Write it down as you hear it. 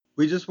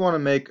We just want to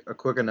make a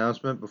quick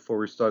announcement before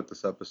we start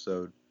this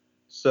episode.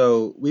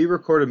 So, we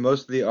recorded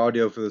most of the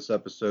audio for this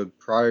episode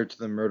prior to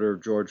the murder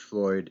of George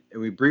Floyd, and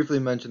we briefly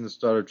mentioned the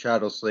start of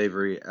chattel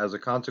slavery as a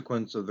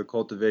consequence of the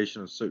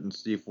cultivation of certain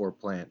C4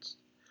 plants.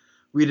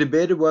 We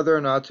debated whether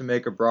or not to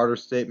make a broader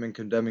statement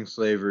condemning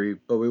slavery,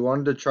 but we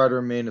wanted to try to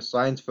remain a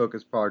science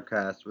focused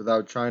podcast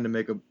without trying to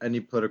make any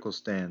political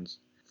stands.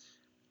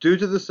 Due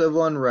to the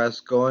civil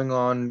unrest going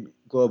on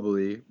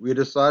globally, we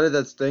decided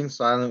that staying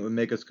silent would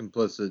make us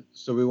complicit,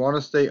 so we want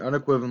to state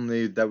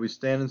unequivocally that we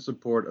stand in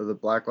support of the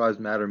Black Lives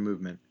Matter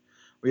movement.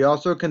 We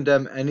also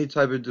condemn any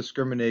type of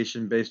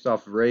discrimination based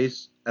off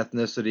race,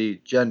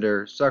 ethnicity,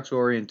 gender, sexual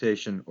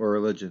orientation, or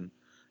religion.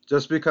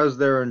 Just because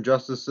there are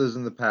injustices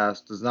in the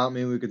past does not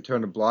mean we can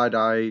turn a blind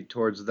eye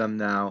towards them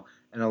now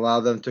and allow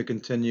them to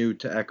continue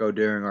to echo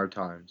during our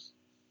times.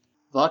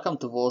 Welcome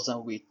to Walls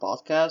and Wheat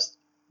Podcast.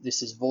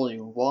 This is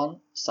Volume 1,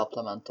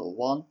 Supplemental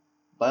 1,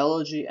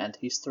 Biology and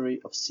History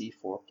of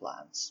C4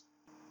 Plants.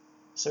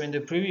 So in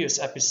the previous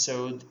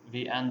episode,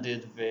 we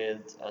ended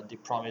with the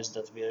promise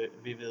that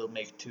we will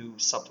make two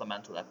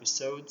supplemental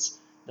episodes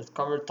that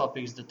cover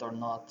topics that are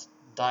not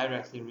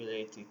directly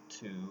related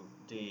to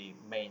the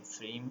main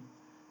theme,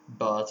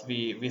 but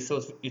we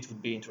thought it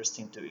would be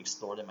interesting to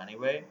explore them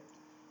anyway.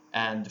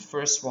 And the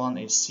first one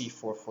is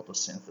C4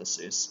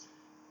 photosynthesis.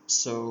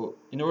 So,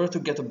 in order to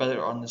get a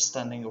better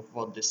understanding of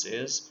what this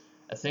is,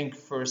 I think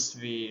first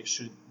we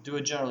should do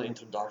a general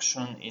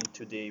introduction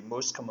into the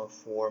most common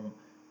form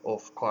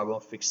of carbon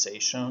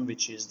fixation,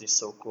 which is the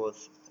so-called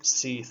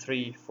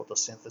C3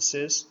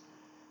 photosynthesis.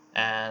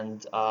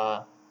 And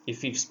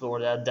if we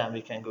explore that, then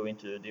we can go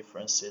into the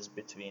differences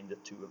between the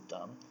two of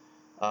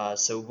them.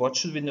 So, what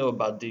should we know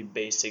about the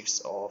basics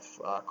of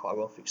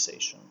carbon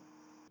fixation?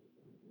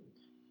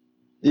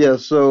 Yeah,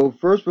 so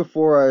first,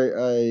 before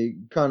I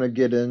kind of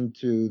get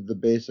into the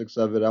basics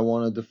of it, I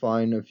want to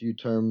define a few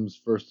terms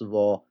first of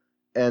all.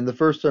 And the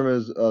first term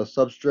is a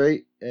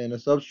substrate, and a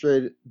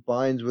substrate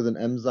binds with an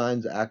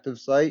enzyme's active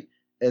site,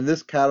 and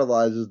this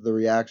catalyzes the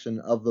reaction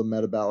of the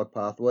metabolic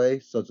pathway,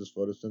 such as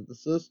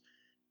photosynthesis,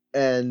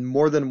 and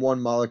more than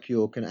one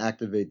molecule can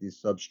activate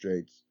these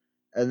substrates.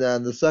 And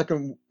then the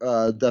second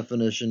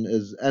definition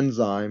is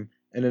enzyme,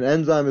 and an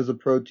enzyme is a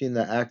protein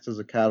that acts as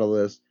a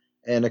catalyst,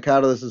 and a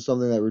catalyst is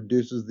something that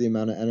reduces the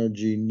amount of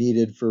energy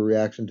needed for a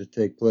reaction to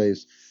take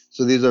place.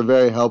 So these are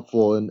very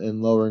helpful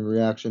in lowering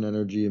reaction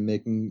energy and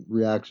making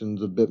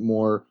reactions a bit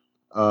more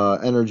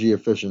energy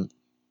efficient.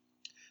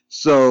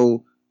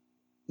 So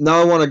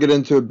now I want to get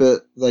into a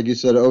bit, like you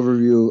said,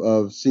 overview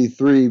of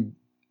C3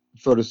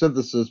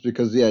 photosynthesis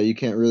because yeah, you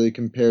can't really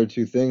compare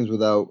two things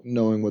without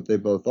knowing what they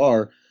both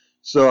are.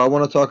 So I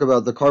want to talk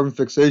about the carbon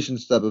fixation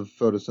step of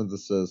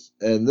photosynthesis,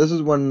 and this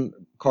is when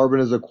carbon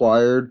is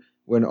acquired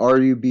when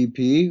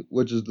RUBP,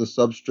 which is the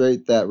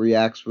substrate that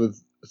reacts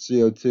with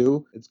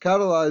CO2, it's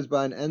catalyzed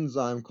by an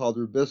enzyme called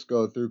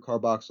rubisco through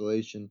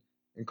carboxylation.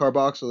 And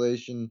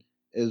carboxylation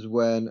is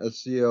when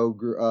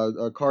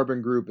a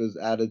carbon group is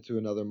added to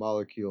another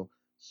molecule.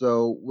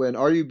 So when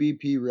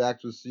RUBP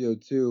reacts with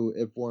CO2,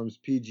 it forms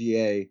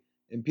PGA,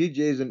 and PGA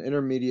is an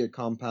intermediate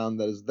compound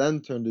that is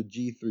then turned to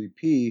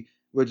G3P,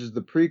 which is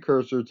the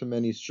precursor to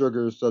many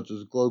sugars such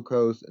as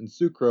glucose and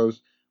sucrose,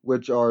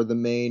 which are the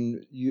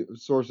main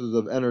sources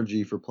of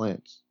energy for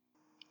plants.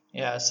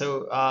 Yeah,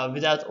 so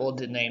without all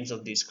the names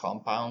of these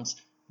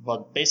compounds,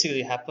 what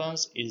basically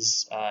happens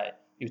is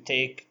you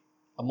take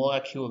a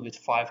molecule with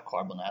five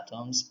carbon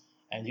atoms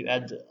and you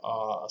add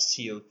a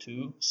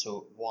CO2,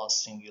 so one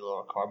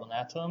singular carbon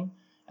atom,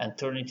 and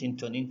turn it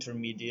into an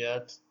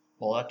intermediate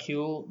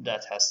molecule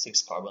that has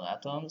six carbon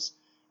atoms,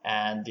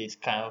 and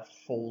it kind of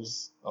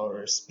falls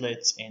or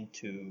splits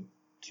into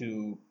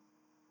two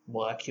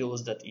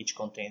molecules that each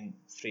contain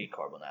three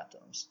carbon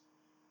atoms.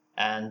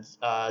 And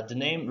the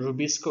name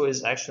Rubisco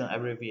is actually an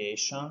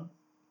abbreviation,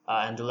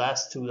 and the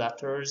last two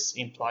letters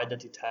imply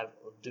that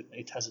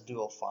it has a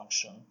dual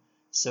function.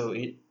 So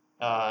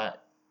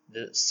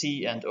the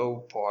C and O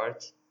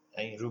part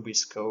in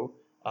Rubisco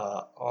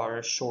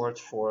are short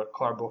for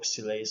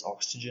carboxylase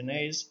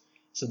oxygenase.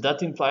 So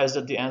that implies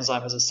that the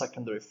enzyme has a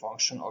secondary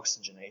function,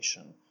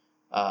 oxygenation.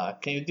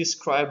 Can you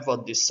describe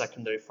what this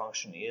secondary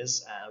function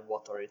is and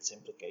what are its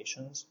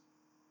implications?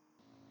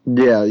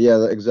 Yeah,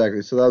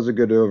 exactly. So that was a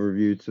good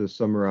overview to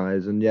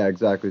summarize. And yeah,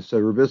 exactly. So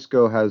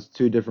Rubisco has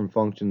two different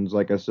functions.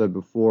 Like I said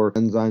before,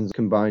 enzymes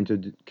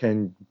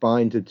can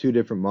bind to two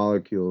different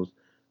molecules.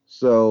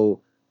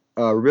 So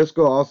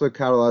Rubisco also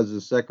catalyzes the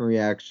second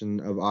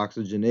reaction of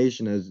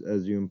oxygenation, as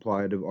you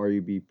implied, of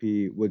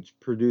RUBP, which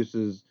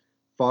produces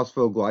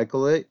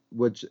phosphoglycolate,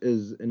 which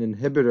is an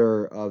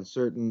inhibitor of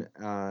certain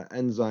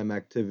enzyme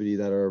activity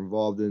that are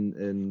involved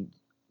in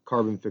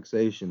carbon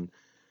fixation.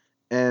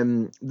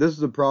 And this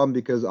is a problem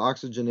because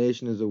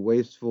oxygenation is a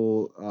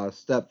wasteful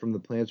step from the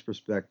plant's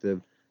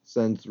perspective,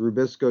 since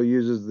Rubisco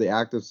uses the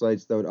active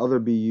sites that would other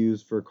be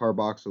used for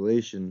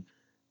carboxylation,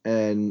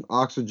 and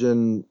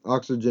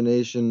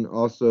oxygenation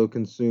also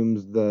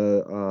consumes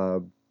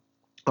the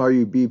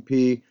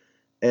RUBP,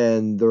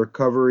 and the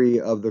recovery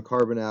of the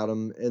carbon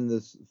atom in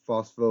this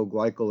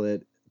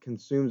phosphoglycolate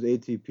consumes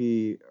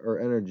ATP or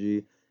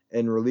energy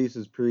and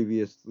releases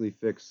previously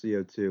fixed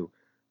CO2.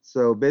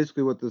 So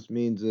basically, what this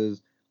means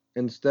is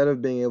instead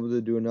of being able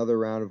to do another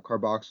round of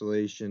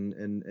carboxylation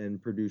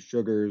and produce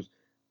sugars,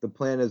 the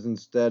plant is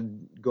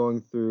instead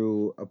going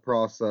through a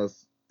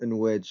process in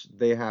which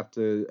they have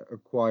to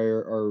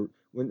acquire or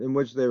in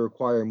which they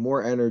require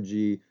more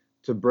energy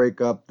to break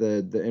up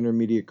the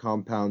intermediate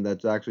compound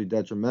that's actually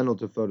detrimental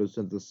to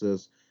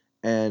photosynthesis.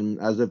 And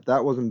as if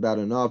that wasn't bad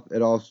enough,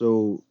 it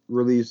also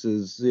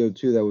releases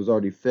CO2 that was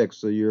already fixed.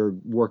 So you're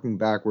working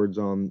backwards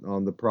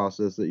on the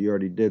process that you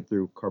already did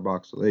through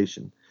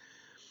carboxylation.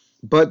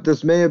 But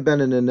this may have been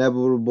an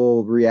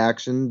inevitable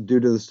reaction due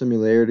to the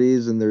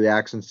similarities in the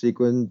reaction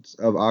sequence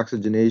of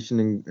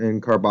oxygenation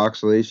and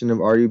carboxylation of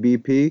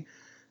RUBP.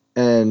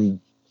 And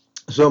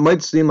so it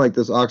might seem like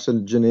this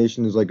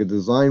oxygenation is like a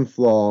design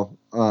flaw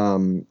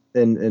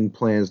in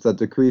plants that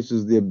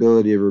decreases the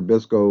ability of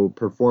Rubisco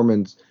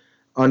performance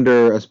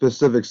under a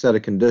specific set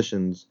of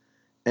conditions.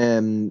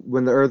 And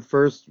when the Earth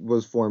first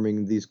was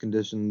forming, these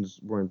conditions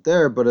weren't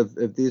there. But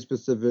if these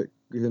specific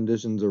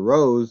conditions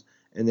arose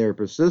and they were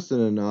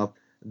persistent enough,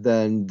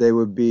 then they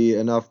would be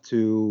enough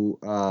to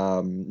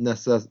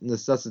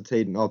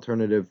necessitate an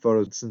alternative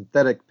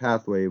photosynthetic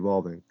pathway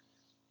evolving.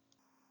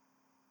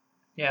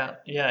 Yeah,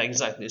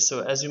 exactly.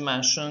 So as you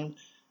mentioned,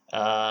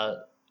 uh,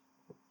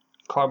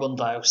 carbon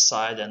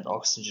dioxide and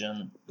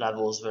oxygen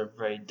levels were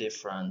very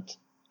different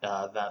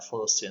when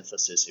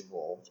photosynthesis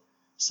evolved.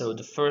 So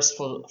the first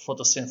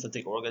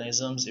photosynthetic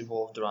organisms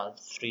evolved around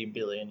 3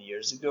 billion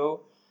years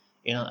ago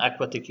in an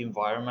aquatic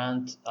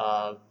environment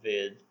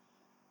with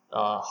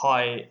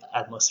high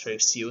atmospheric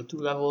CO2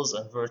 levels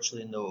and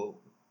virtually no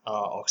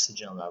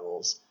oxygen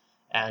levels.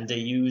 And they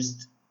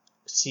used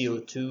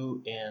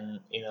CO2 in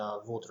a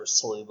water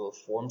soluble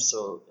form,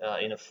 so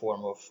in a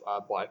form of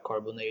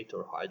bicarbonate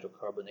or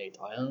hydrocarbonate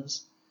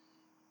ions.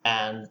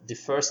 And the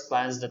first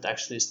plants that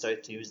actually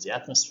started to use the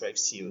atmospheric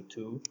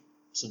CO2,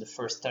 so the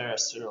first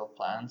terrestrial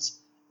plants,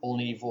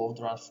 only evolved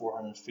around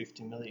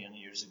 450 million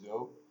years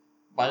ago.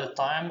 By that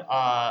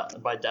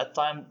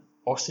time,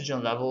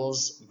 oxygen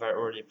levels were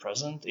already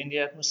present in the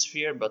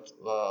atmosphere, but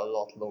a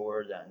lot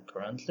lower than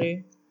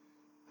currently.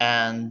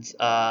 And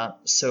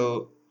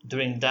so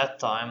during that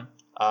time,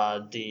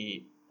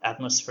 the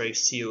atmospheric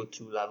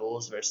CO2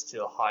 levels were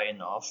still high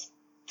enough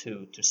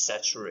to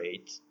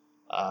saturate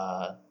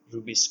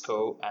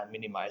Rubisco and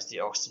minimize the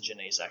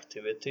oxygenase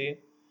activity.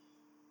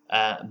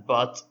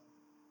 But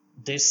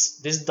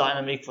this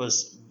dynamic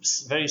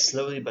was very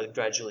slowly but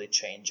gradually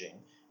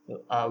changing.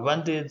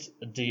 When did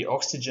the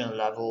oxygen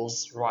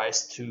levels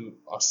rise to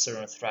a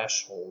certain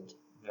threshold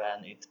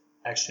when it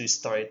actually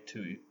started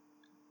to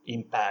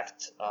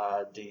impact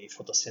the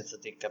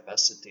photosynthetic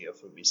capacity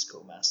of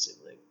Rubisco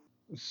massively?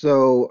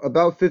 So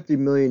about 50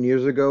 million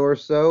years ago or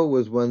so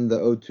was when the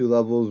O2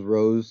 levels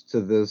rose to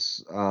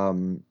this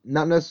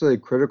not necessarily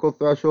critical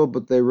threshold,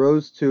 but they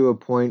rose to a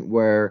point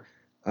where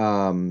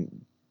um,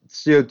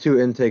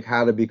 CO2 intake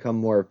had to become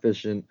more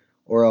efficient,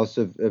 or else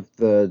if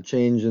the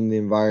change in the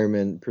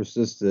environment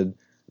persisted,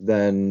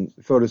 then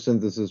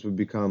photosynthesis would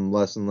become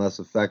less and less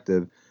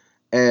effective.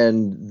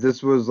 And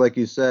this was, like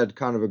you said,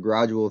 kind of a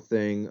gradual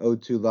thing.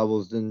 O2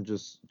 levels didn't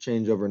just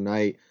change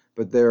overnight,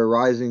 but they're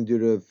rising due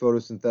to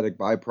photosynthetic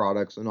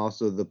byproducts and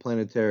also the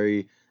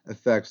planetary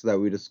effects that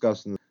we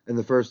discussed in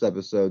the first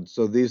episode.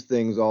 So these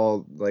things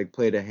all like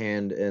played a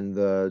hand in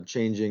the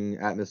changing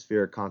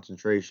atmospheric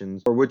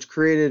concentrations, or which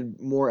created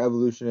more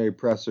evolutionary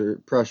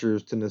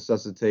pressures to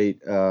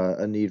necessitate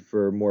a need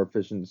for more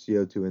efficient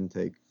CO2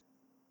 intake.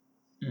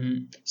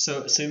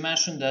 So you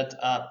mentioned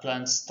that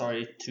plants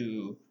started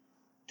to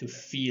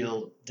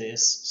feel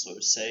this, so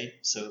to say.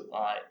 So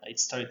it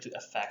started to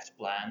affect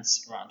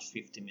plants around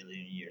 50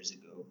 million years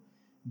ago.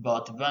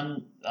 But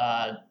when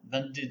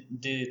did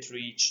it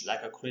reach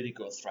like a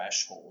critical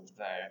threshold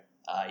where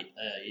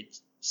it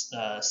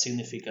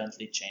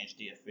significantly changed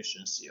the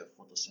efficiency of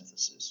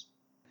photosynthesis?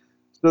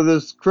 So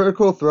this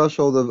critical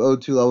threshold of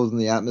O2 levels in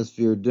the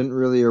atmosphere didn't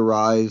really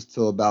arise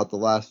till about the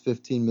last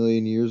 15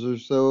 million years or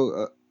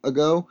so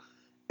ago.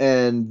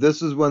 And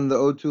this is when the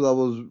O2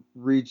 levels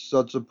reached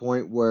such a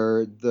point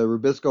where the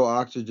Rubisco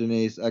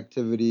oxygenase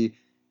activity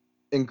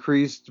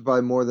increased by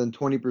more than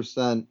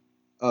 20%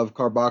 of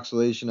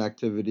carboxylation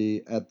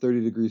activity at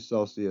 30 degrees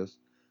Celsius.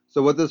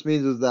 So what this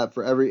means is that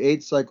for every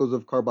 8 cycles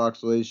of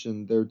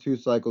carboxylation, there are 2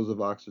 cycles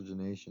of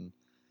oxygenation.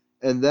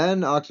 And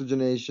then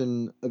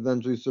oxygenation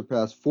eventually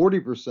surpassed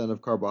 40%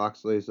 of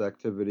carboxylase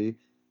activity.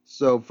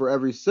 So for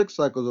every 6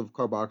 cycles of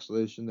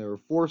carboxylation, there were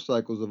 4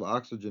 cycles of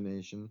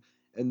oxygenation.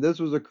 And this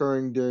was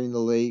occurring during the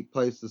late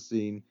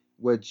Pleistocene,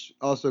 which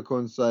also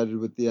coincided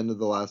with the end of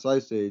the last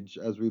ice age,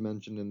 as we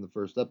mentioned in the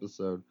first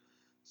episode.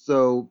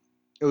 So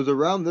it was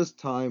around this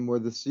time where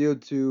the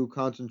CO2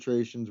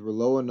 concentrations were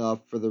low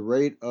enough for the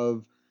rate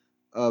of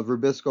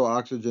Rubisco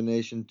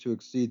oxygenation to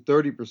exceed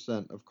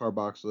 30% of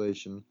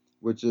carboxylation,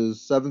 which is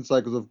 7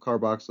 cycles of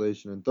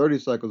carboxylation and 30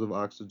 cycles of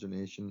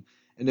oxygenation.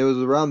 And it was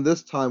around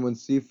this time when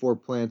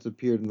C4 plants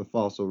appeared in the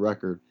fossil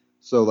record.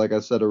 So, like I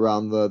said,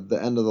 around the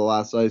end of the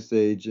last ice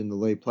age in the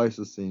late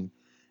Pleistocene.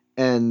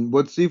 And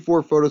what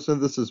C4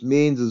 photosynthesis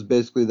means is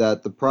basically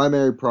that the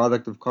primary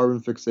product of carbon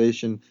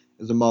fixation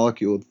is a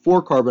molecule with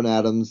four carbon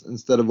atoms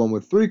instead of one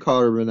with three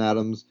carbon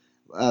atoms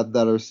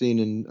that are seen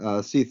in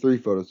C3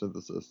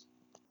 photosynthesis.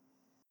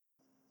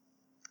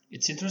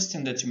 It's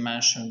interesting that you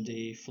mentioned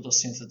the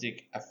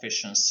photosynthetic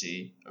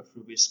efficiency of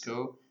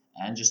Rubisco,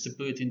 and just to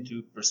put it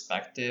into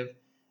perspective,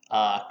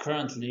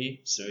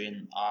 currently, so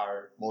in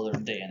our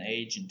modern day and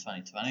age in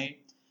 2020,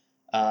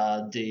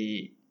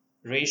 the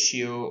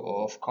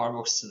ratio of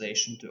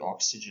carboxylation to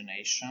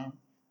oxygenation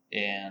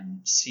in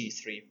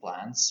C3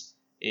 plants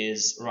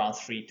is around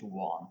 3 to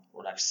 1,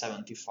 or like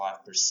 75%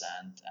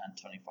 and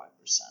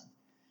 25%.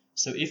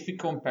 So if we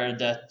compare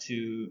that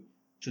to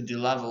the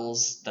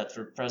levels that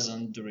were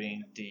present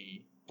during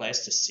the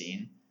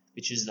Pleistocene,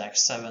 which is like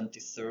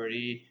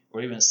 70-30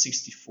 or even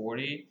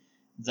 60-40,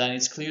 then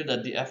it's clear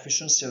that the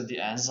efficiency of the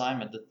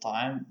enzyme at the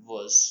time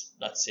was,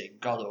 let's say,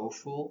 god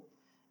awful,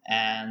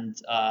 and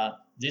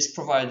this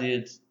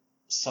provided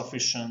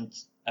sufficient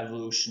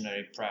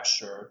evolutionary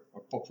pressure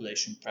or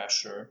population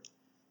pressure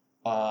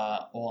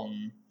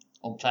on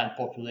plant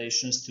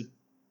populations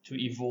to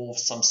evolve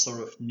some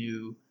sort of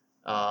new,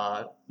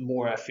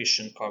 more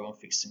efficient carbon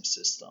fixing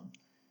system.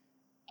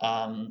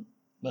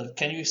 But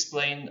can you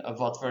explain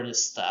what were the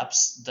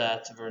steps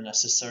that were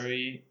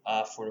necessary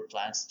for the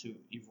plants to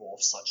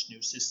evolve such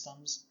new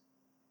systems?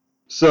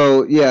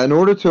 So, yeah, in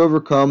order to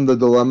overcome the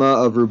dilemma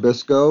of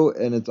Rubisco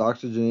and its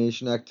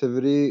oxygenation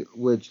activity,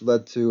 which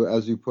led to,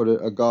 as you put it,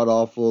 a god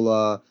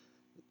awful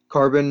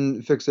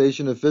carbon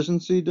fixation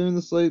efficiency during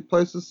the late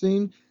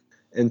Pleistocene,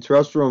 in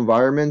terrestrial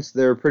environments,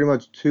 there are pretty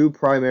much two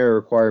primary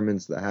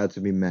requirements that had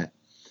to be met.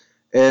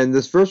 And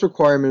this first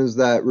requirement is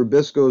that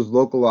Rubisco is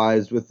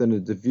localized within a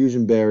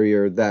diffusion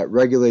barrier that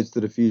regulates the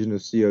diffusion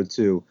of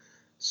CO2.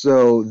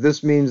 So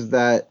this means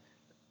that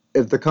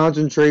if the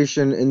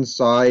concentration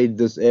inside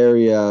this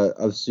area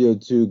of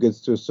CO2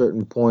 gets to a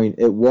certain point,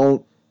 it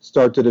won't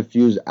start to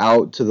diffuse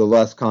out to the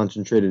less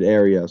concentrated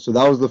area. So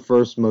that was the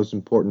first most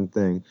important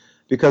thing.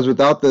 Because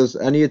without this,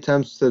 any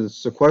attempts to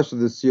sequester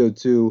the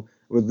CO2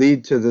 would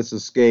lead to this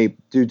escape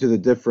due to the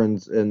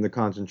difference in the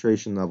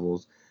concentration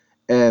levels.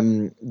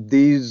 And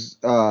this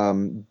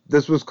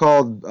was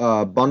called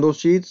bundle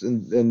sheets,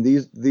 and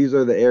these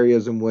are the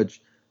areas in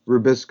which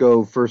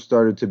Rubisco first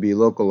started to be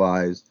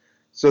localized.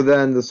 So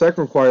then the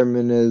second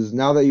requirement is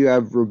now that you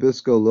have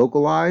Rubisco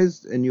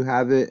localized and you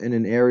have it in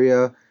an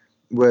area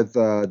with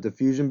a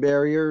diffusion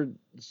barrier,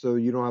 so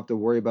you don't have to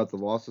worry about the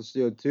loss of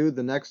CO2,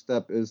 the next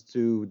step is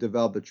to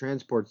develop a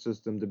transport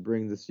system to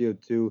bring the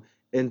CO2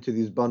 into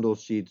these bundle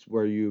sheets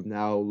where you've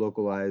now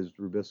localized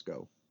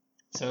Rubisco.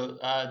 So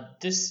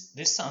this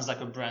sounds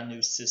like a brand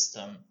new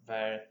system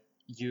where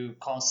you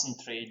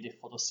concentrate the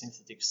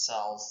photosynthetic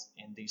cells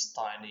in these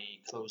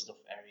tiny closed off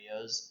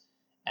areas,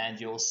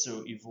 and you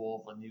also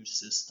evolve a new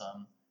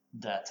system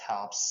that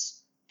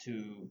helps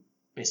to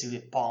basically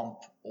pump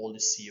all the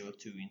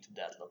CO2 into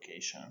that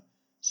location.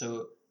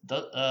 So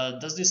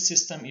does this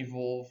system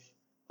evolve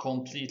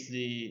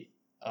completely?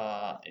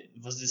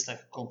 Was this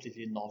like a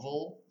completely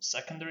novel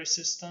secondary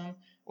system,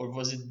 or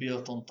was it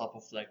built on top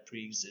of like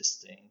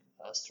pre-existing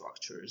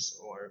structures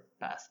or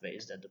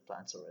pathways that the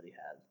plants already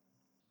had?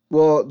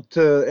 Well,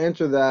 to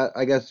answer that,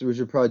 I guess we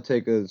should probably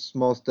take a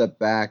small step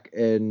back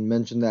and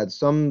mention that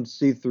some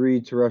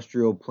C3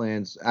 terrestrial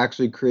plants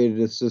actually created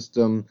a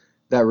system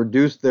that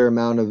reduced their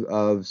amount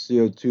of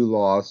CO2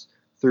 loss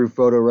through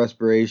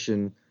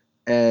photorespiration.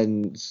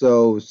 And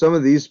so some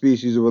of these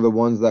species were the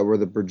ones that were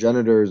the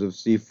progenitors of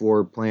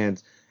C4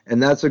 plants.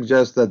 And that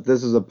suggests that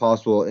this is a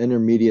possible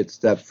intermediate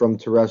step from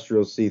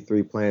terrestrial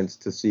C3 plants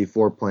to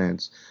C4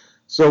 plants.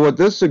 So what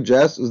this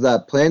suggests is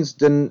that plants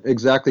didn't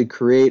exactly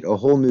create a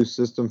whole new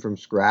system from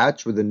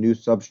scratch with a new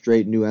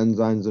substrate, new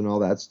enzymes, and all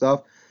that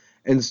stuff.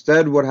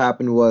 Instead, what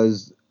happened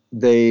was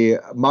they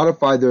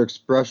modified their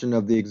expression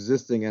of the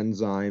existing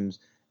enzymes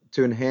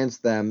to enhance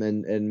them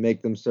and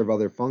make them serve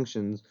other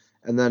functions.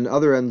 And then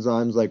other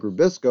enzymes like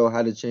Rubisco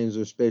had to change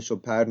their spatial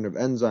pattern of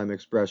enzyme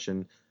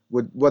expression.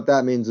 What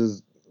that means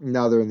is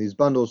now they're in these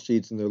bundle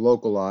sheets and they're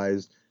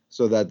localized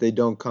so that they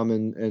don't come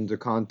into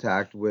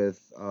contact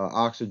with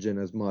oxygen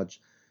as much.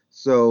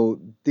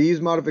 So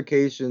these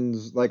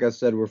modifications, like I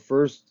said, were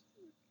first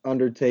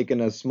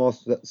undertaken as small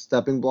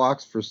stepping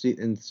blocks for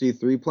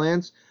C3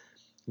 plants,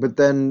 but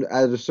then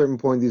at a certain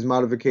point, these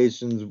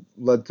modifications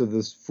led to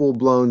this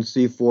full-blown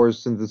C4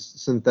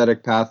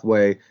 synthetic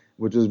pathway,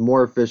 which is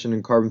more efficient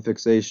in carbon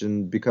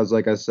fixation because,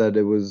 like I said,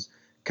 it was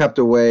kept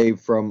away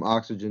from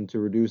oxygen to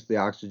reduce the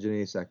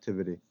oxygenase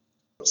activity.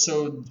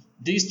 So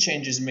these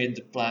changes made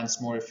the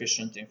plants more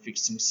efficient in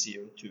fixing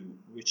CO2,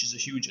 which is a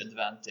huge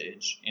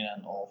advantage in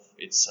and of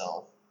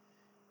itself.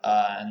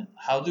 And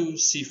how do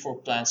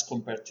C4 plants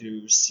compare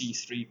to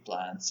C3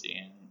 plants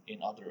in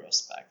other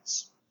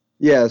aspects?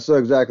 Yeah, so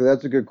exactly.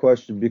 That's a good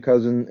question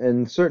because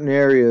in certain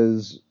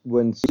areas,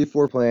 when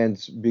C4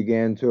 plants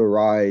began to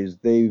arise,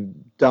 they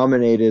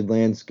dominated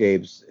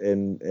landscapes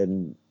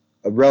in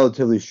a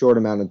relatively short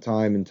amount of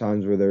time, in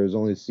times where there was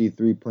only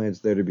C3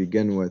 plants there to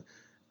begin with.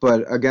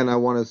 But again, I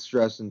want to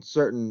stress in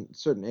certain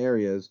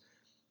areas,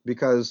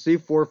 because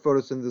C4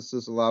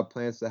 photosynthesis allowed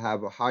plants to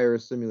have a higher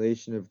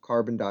assimilation of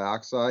carbon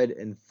dioxide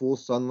in full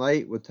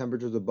sunlight with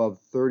temperatures above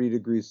 30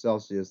 degrees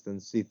Celsius than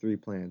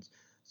C3 plants.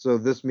 So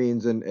this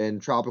means in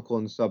tropical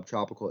and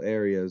subtropical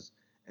areas,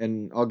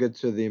 and I'll get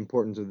to the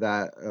importance of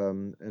that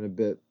in a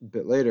bit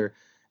later.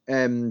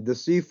 And the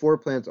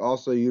C4 plants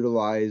also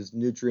utilize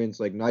nutrients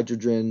like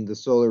nitrogen, the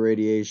solar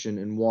radiation,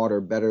 and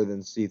water better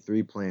than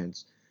C3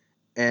 plants,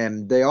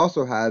 and they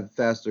also have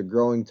faster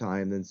growing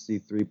time than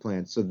C3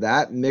 plants. So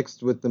that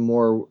mixed with the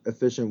more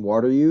efficient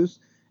water use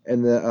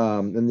and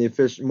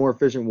the more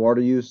efficient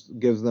water use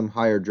gives them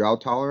higher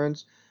drought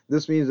tolerance.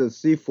 This means that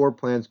C4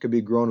 plants could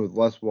be grown with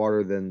less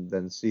water than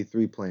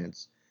C3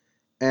 plants.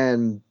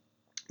 And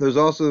there's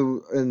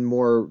also, in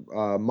more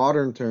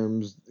modern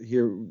terms,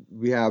 here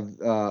we have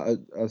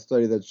a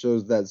study that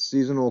shows that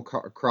seasonal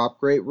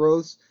crop rate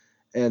growths,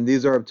 and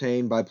these are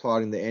obtained by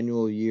plotting the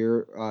annual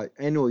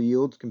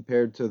yields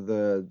compared to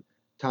the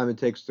time it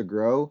takes to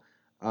grow.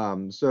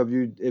 So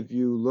if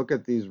you look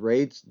at these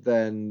rates,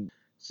 then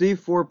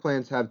C4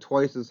 plants have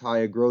twice as high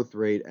a growth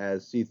rate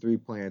as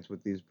C3 plants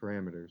with these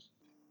parameters.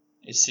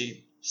 You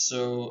see,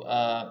 so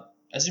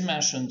as you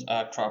mentioned,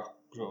 crop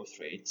growth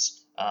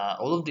rates,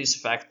 all of these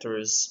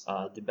factors,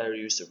 the better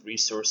use of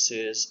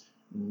resources,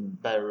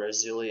 better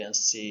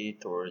resiliency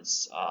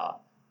towards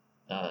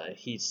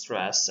heat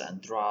stress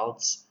and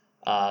droughts,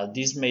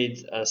 these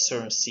made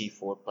certain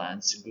C4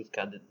 plants good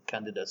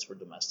candidates for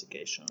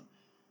domestication.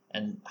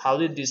 And how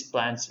did these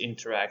plants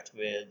interact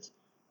with,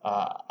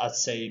 I'd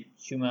say,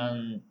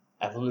 human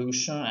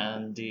evolution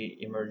and the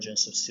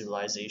emergence of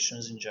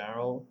civilizations in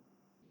general?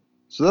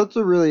 So that's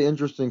a really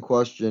interesting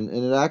question,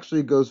 and it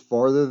actually goes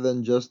farther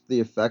than just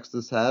the effects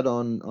this had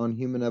on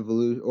human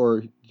evolution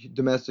or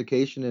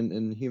domestication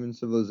and human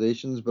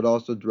civilizations, but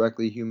also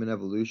directly human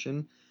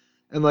evolution.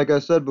 And like I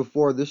said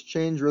before, this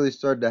change really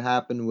started to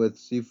happen with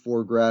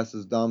C4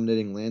 grasses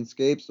dominating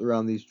landscapes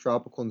around these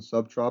tropical and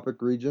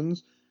subtropic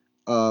regions,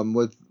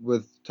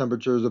 with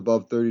temperatures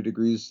above 30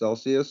 degrees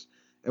Celsius.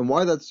 And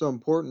why that's so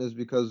important is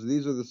because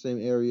these are the same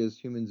areas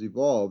humans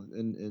evolved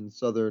in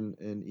southern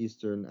and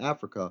eastern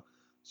Africa.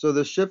 So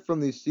the shift from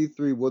these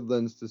C3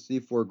 woodlands to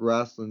C4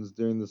 grasslands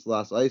during this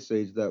last ice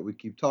age that we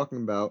keep talking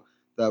about,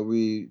 that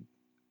we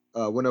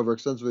went over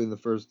extensively in the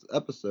first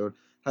episode,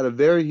 had a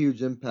very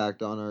huge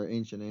impact on our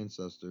ancient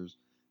ancestors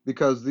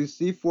because these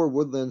C4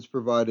 woodlands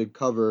provided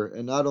cover,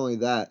 and not only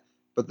that,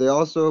 but they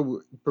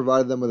also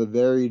provided them with a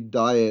varied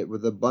diet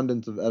with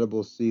abundance of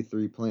edible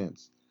C3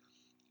 plants.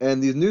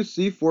 And these new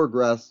C4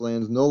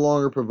 grasslands no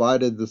longer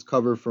provided this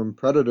cover from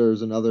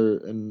predators and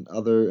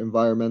other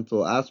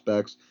environmental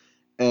aspects,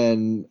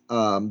 and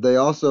they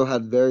also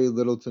had very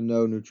little to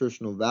no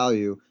nutritional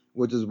value,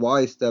 which is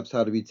why steps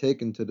had to be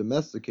taken to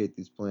domesticate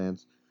these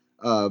plants.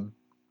 Uh,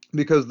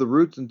 because the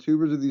roots and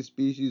tubers of these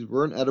species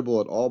weren't edible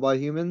at all by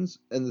humans,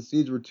 and the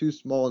seeds were too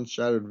small and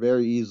shattered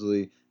very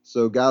easily,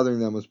 so gathering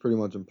them was pretty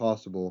much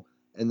impossible.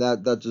 And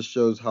that just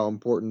shows how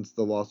important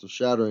the loss of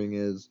shattering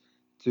is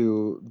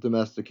to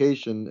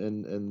domestication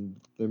and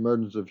the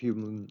emergence of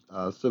human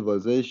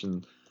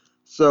civilization.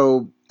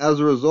 So, as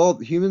a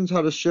result, humans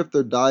had to shift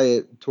their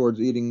diet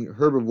towards eating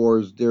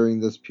herbivores during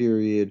this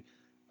period,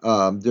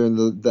 during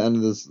the end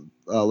of this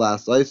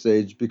last ice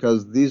age,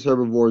 because these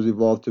herbivores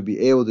evolved to be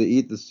able to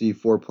eat the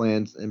C4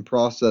 plants and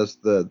process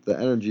the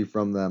energy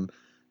from them.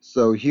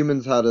 So,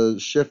 humans had to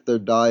shift their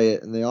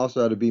diet, and they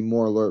also had to be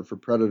more alert for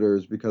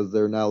predators because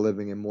they're now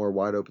living in more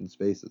wide open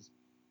spaces.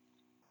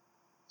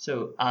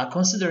 So,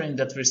 considering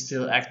that we're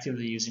still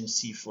actively using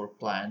C4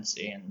 plants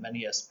in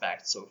many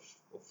aspects of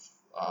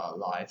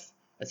life,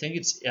 I think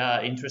it's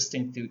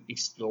interesting to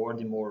explore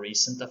the more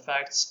recent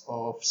effects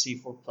of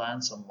C4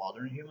 plants on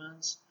modern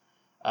humans.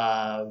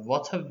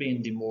 What have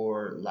been the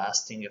more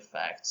lasting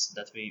effects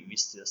that we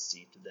still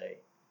see today?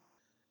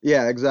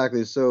 Yeah,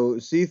 exactly. So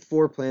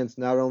C4 plants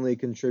not only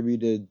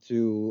contributed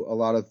to a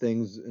lot of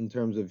things in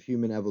terms of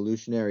human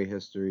evolutionary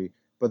history,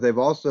 but they've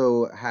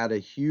also had a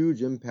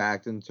huge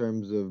impact in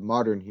terms of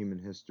modern human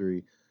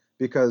history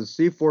because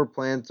C4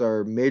 plants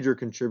are major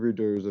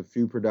contributors of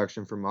food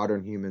production for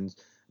modern humans,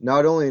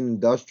 not only in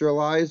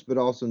industrialized but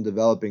also in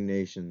developing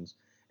nations.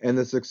 And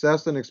the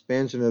success and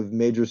expansion of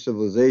major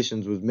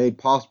civilizations was made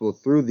possible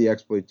through the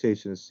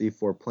exploitation of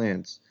C4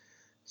 plants.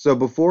 So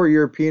before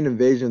European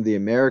invasion of the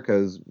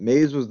Americas,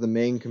 maize was the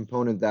main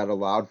component that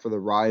allowed for the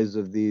rise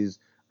of these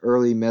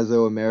early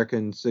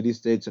Mesoamerican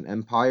city-states and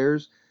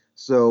empires.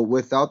 So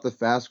without the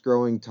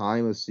fast-growing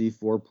time of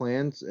C4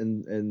 plants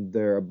and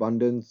their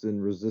abundance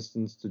and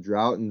resistance to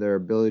drought and their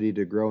ability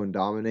to grow and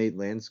dominate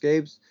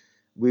landscapes,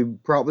 we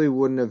probably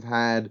wouldn't have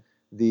had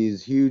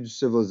these huge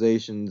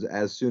civilizations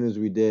as soon as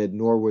we did,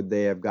 nor would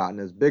they have gotten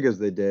as big as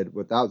they did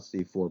without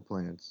C4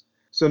 plants.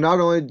 So not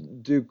only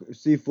do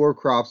C4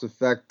 crops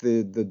affect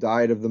the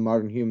diet of the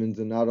modern humans,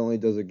 and not only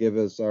does it give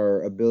us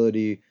our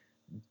ability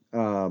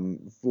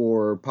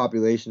for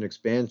population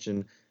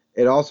expansion,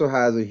 it also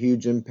has a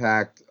huge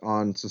impact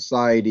on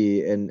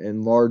society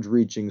and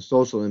large-reaching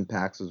social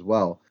impacts as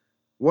well.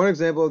 One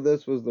example of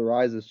this was the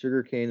rise of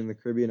sugarcane in the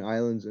Caribbean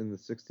islands in the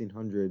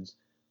 1600s.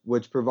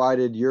 which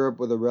provided Europe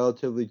with a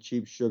relatively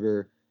cheap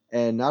sugar.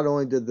 And not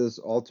only did this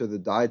alter the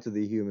diets of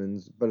the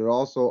humans, but it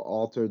also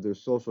altered their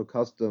social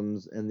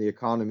customs and the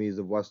economies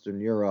of Western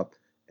Europe.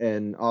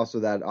 And also,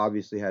 that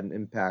obviously had an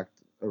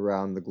impact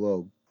around the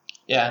globe.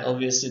 Yeah, and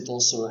obviously it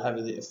also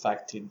heavily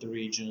affected the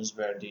regions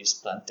where these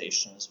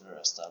plantations were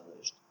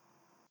established.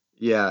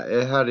 Yeah,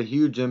 it had a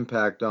huge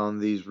impact on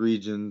these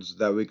regions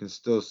that we can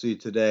still see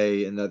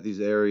today and that these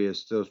areas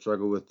still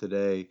struggle with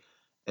today.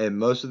 And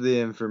most of the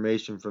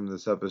information from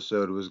this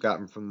episode was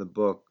gotten from the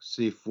book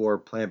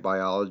C4 Plant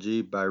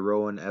Biology by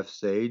Rowan F.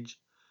 Sage.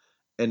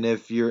 And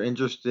if you're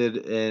interested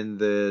in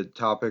the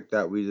topic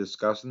that we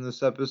discussed in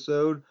this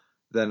episode,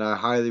 then I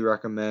highly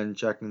recommend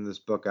checking this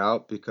book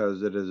out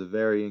because it is a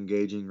very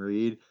engaging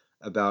read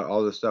about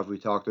all the stuff we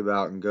talked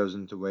about and goes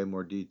into way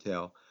more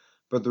detail.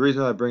 But the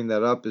reason I bring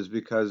that up is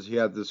because he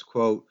had this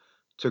quote: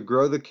 "To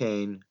grow the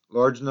cane,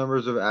 large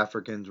numbers of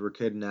Africans were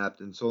kidnapped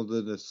and sold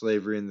into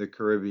slavery in the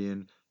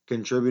Caribbean,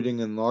 contributing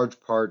in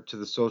large part to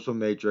the social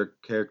matrix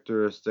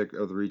characteristic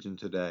of the region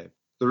today."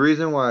 The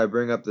reason why I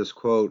bring up this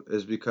quote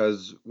is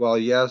because while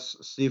yes,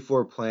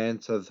 C4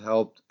 plants have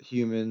helped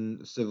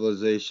human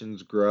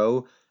civilizations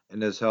grow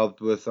and has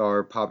helped with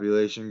our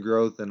population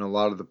growth and a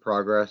lot of the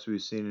progress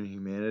we've seen in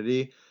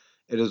humanity,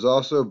 it has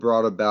also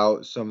brought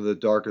about some of the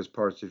darkest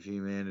parts of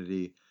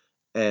humanity.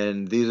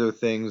 And these are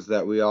things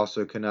that we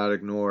also cannot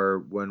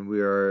ignore when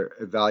we are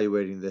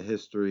evaluating the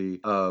history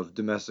of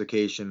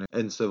domestication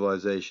and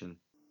civilization.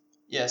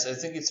 Yes, I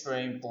think it's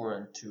very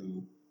important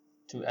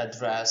to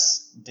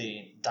address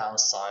the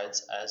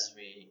downsides as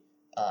we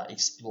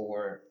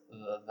explore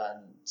when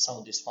some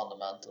of these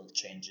fundamental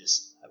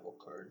changes have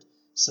occurred.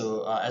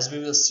 So, as we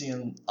will see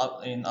in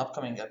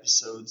upcoming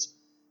episodes,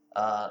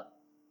 uh,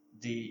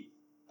 the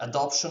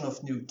adoption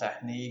of new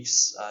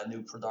techniques,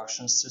 new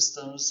production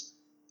systems,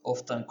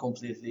 often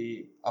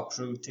completely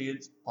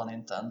uprooted, pun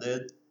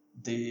intended,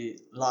 the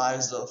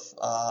lives of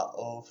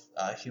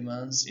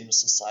humans in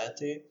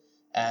society.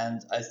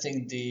 And I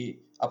think the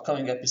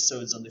upcoming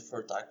episodes on the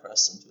Fertile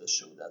Crescent will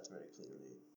show that very clearly.